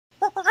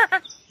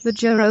The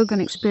Joe Rogan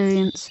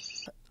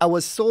Experience. I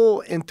was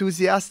so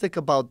enthusiastic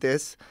about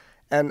this,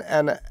 and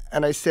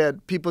I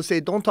said, people say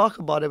don't talk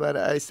about it, but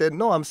I said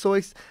no. I'm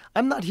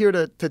not here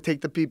to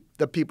take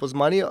the people's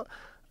money.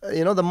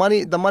 You know, the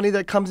money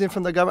that comes in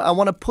from the government. I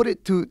want to put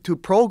it to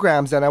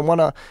programs, and I want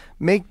to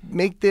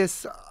make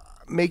this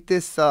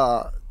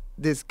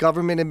this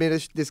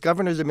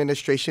governor's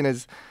administration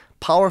as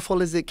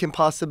powerful as it can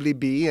possibly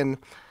be, and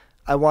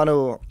I want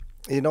to,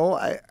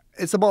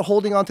 it's about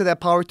holding on to that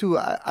power too.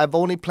 I've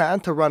only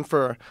planned to run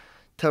for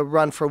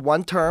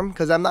one term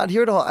because I'm not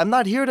here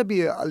to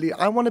be a leader.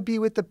 I want to be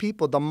with the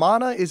people. The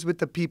mana is with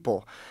the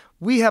people.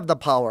 We have the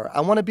power.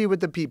 I want to be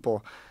with the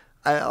people.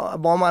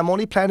 I'm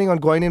only planning on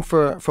going in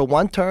for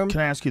one term.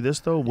 Can I ask you this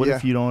though? What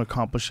if you don't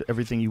accomplish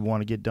everything you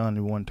want to get done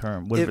in one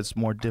term? What if it's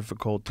more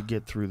difficult to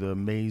get through the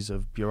maze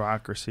of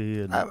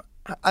bureaucracy? And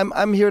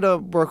I'm here to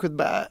work with.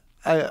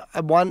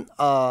 I want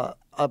a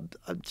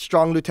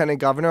strong lieutenant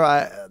governor.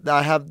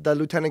 I have the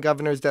lieutenant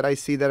governors that I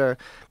see that are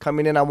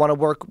coming in. I want to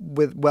work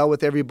well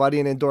with everybody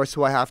and endorse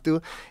who I have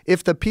to.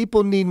 If the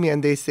people need me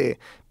and they say,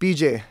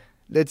 BJ,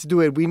 let's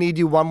do it, we need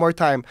you one more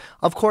time,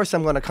 of course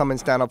I'm going to come and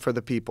stand up for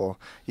the people.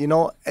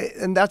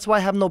 And that's why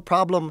I have no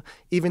problem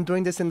even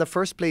doing this in the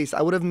first place.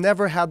 I would have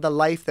never had the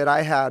life that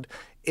I had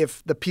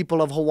if the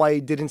people of Hawaii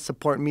didn't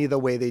support me the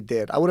way they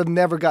did. I would have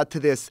never got to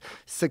this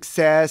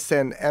success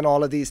and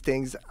all of these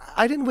things.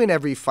 I didn't win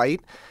every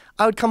fight.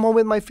 I would come home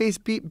with my face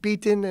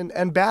beaten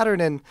and battered,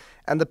 and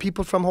the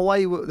people from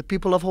Hawaii, the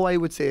people of Hawaii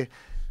would say,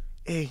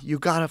 hey, you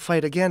gotta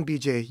fight again,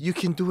 BJ. You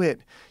can do it.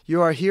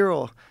 You're our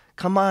hero.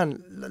 Come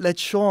on,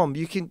 let's show them.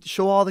 You can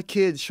show all the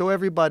kids, show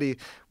everybody.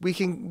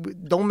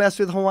 Don't mess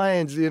with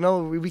Hawaiians,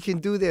 we can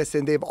do this.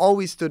 And they've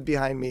always stood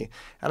behind me.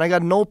 And I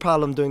got no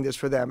problem doing this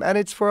for them. And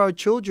it's for our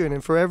children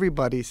and for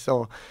everybody.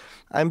 So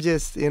I'm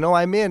just,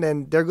 I'm in,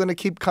 and they're going to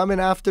keep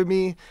coming after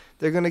me.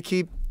 They're going to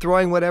keep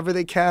throwing whatever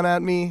they can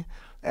at me.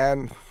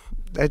 And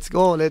let's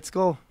go.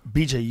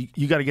 BJ,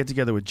 you got to get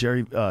together with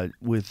Jesse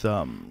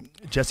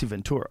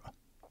Ventura.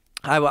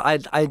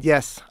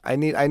 Yes, I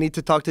need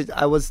to talk to.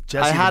 Jesse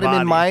I had the him in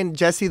Body. mind,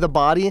 Jesse the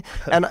Body,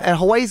 and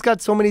Hawaii's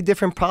got so many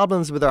different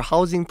problems with our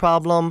housing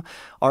problem,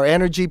 our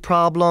energy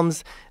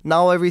problems,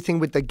 now everything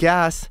with the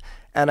gas,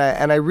 and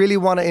I really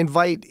want to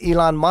invite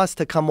Elon Musk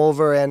to come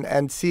over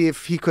and see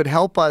if he could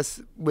help us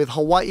with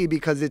Hawaii,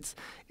 because it's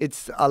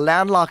a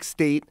landlocked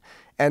state,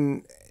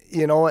 and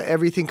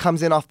everything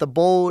comes in off the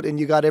boat, and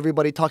you got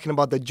everybody talking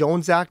about the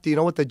Jones Act. Do you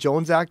know what the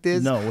Jones Act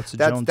is? No, what's the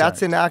Jones Act?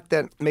 That's an act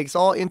that makes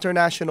all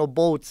international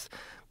boats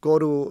go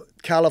to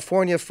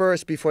California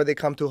first before they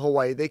come to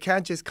Hawaii. They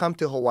can't just come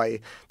to Hawaii.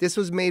 This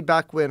was made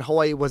back when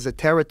Hawaii was a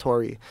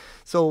territory.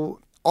 So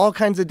all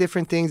kinds of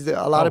different things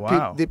that a lot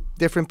of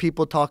different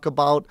people talk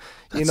about.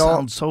 That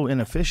sounds so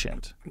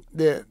inefficient.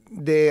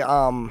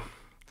 Hawaii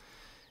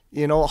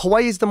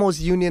is the most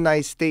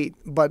unionized state,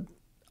 but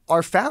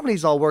our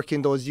families all work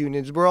in those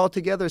unions. We're all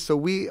together, so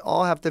we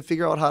all have to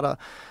figure out how to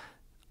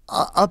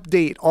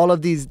update all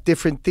of these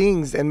different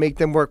things and make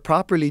them work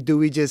properly. Do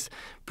we just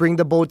bring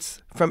the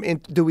boats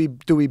do we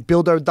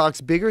build our docks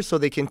bigger so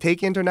they can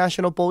take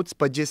international boats,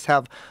 but just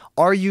have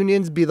our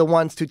unions be the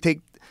ones to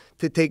take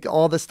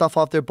all the stuff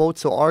off their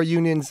boats, so our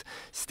unions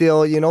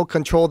still,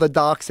 control the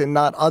docks and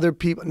not other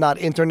people, not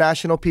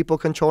international people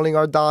controlling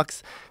our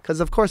docks? Because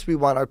of course we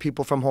want our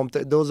people from home.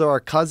 Those are our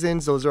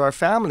cousins. Those are our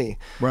family.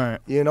 Right.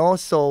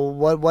 So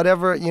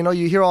whatever,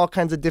 you hear all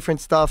kinds of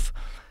different stuff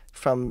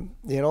from,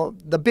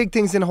 the big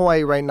things in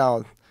Hawaii right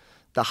now,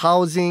 the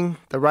housing,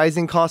 the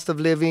rising cost of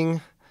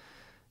living,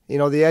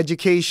 the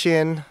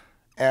education,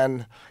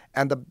 and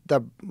the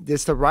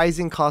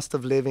rising cost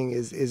of living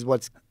is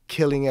what's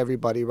killing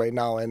everybody right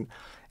now, and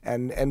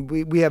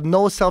we have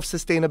no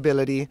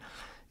self-sustainability.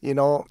 You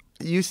know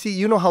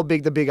how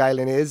big the Big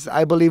Island is.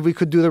 I believe we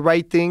could do the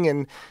right thing,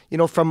 and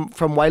from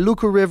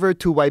Wailuku River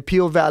to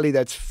Waipio Valley,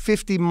 that's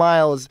 50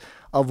 miles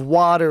of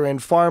water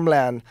and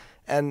farmland,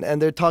 and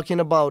they're talking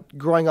about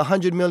growing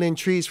 100 million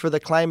trees for the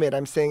climate.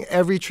 I'm saying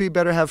every tree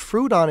better have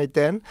fruit on it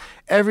then.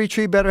 Every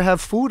tree better have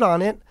food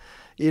on it.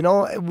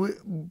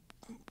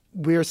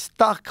 We're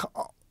stuck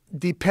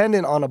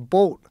dependent on a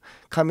boat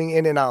coming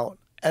in and out.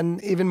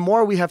 And even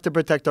more, we have to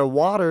protect our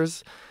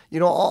waters.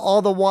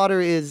 All the water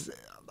is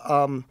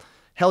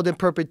held in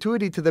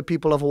perpetuity to the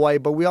people of Hawaii,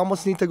 but we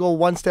almost need to go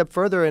one step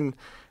further and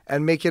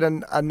make it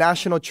a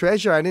national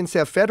treasure. I didn't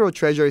say a federal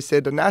treasure. I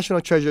said a national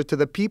treasure to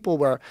the people,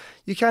 where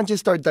you can't just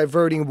start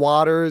diverting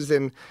waters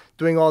and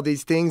doing all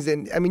these things.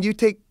 And, I mean, you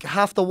take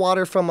half the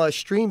water from a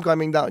stream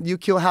coming down, you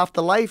kill half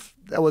the life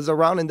that was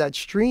around in that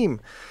stream.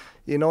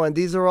 And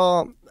these are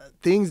all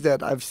things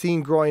that I've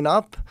seen growing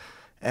up,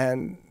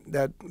 and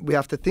that we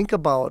have to think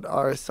about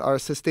our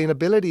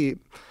sustainability.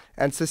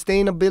 And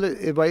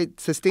sustainability, right?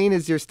 Sustain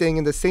is you're staying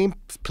in the same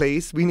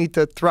place. We need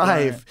to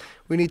thrive. Right.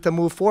 We need to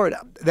move forward.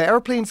 The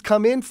airplanes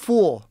come in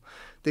full.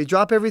 They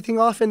drop everything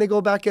off and they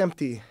go back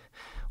empty.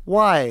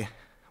 Why?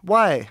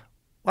 Why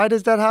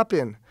does that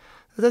happen?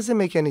 It doesn't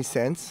make any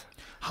sense.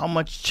 How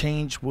much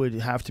change would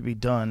have to be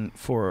done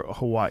for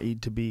Hawaii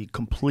to be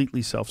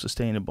completely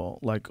self-sustainable?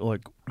 Like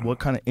what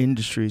kind of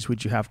industries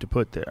would you have to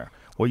put there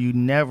where you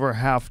never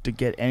have to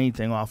get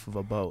anything off of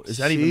a boat? Is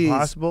that even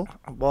possible?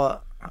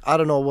 Well, I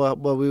don't know what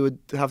we would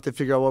have to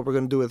figure out what we're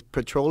going to do with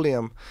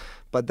petroleum,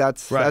 but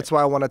that's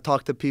why I want to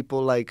talk to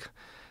people like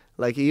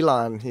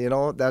Elon, you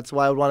know. That's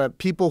why I want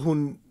people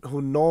who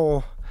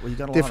know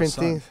different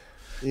things.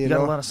 You got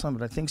a lot of sun,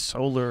 but I think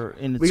solar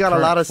in its we got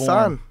current a lot of form,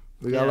 sun.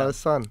 We got a lot of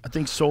sun. I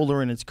think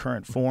solar in its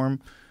current form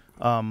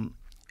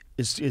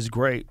is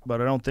great,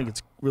 but I don't think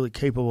it's really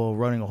capable of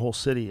running a whole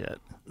city yet.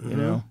 You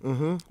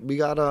know, we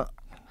gotta.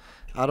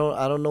 I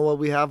don't know what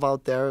we have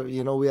out there.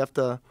 You know, we have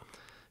to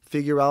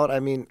figure out. I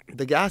mean,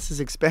 the gas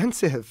is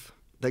expensive.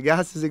 The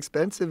gas is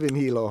expensive in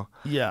Hilo.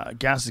 Yeah,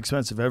 gas is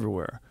expensive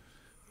everywhere.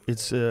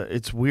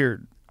 It's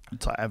weird.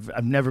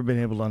 I've never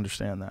been able to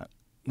understand that.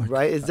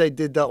 Right? It's like,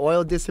 did the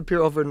oil disappear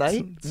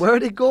overnight? Where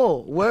did it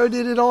go? Where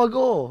did it all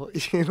go?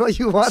 You know,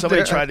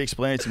 somebody tried to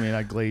explain it to me, and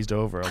I glazed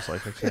over. I was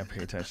like, I can't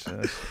pay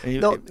attention to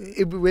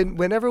this.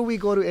 Whenever we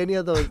go to any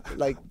of those,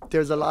 like,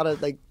 there's a lot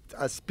of like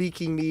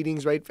speaking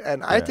meetings, right?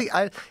 And I think,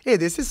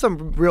 this is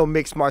some real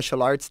mixed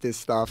martial arts. This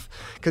stuff,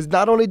 because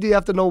not only do you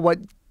have to know what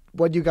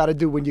you got to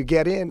do when you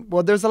get in.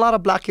 Well, there's a lot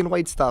of black and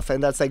white stuff,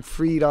 and that's like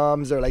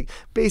freedoms or like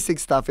basic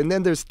stuff, and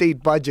then there's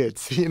state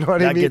budgets. You know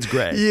what I mean? That gets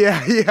gray.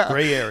 Yeah.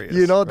 Gray areas.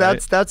 You know,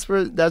 right? that's where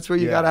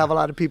you got to have a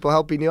lot of people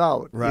helping you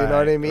out. Right, you know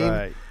what I mean?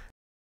 Right.